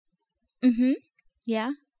Mm-hmm.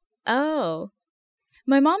 Yeah. Oh.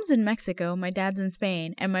 My mom's in Mexico, my dad's in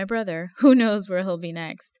Spain, and my brother, who knows where he'll be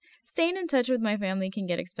next. Staying in touch with my family can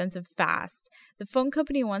get expensive fast. The phone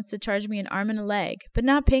company wants to charge me an arm and a leg, but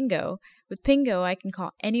not Pingo. With Pingo, I can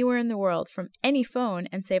call anywhere in the world from any phone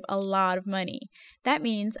and save a lot of money. That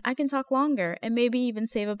means I can talk longer and maybe even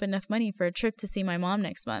save up enough money for a trip to see my mom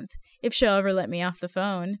next month, if she'll ever let me off the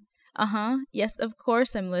phone. Uh-huh. Yes, of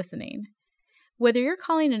course I'm listening. Whether you're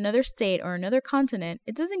calling another state or another continent,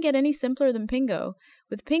 it doesn't get any simpler than Pingo.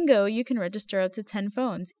 With Pingo, you can register up to 10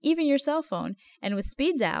 phones, even your cell phone, and with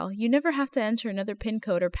Speed Dial, you never have to enter another PIN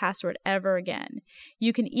code or password ever again.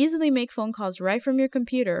 You can easily make phone calls right from your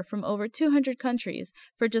computer from over 200 countries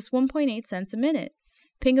for just 1.8 cents a minute.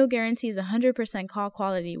 Pingo guarantees 100% call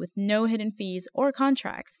quality with no hidden fees or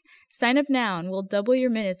contracts. Sign up now and we'll double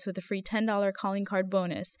your minutes with a free $10 calling card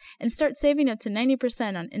bonus and start saving up to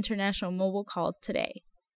 90% on international mobile calls today.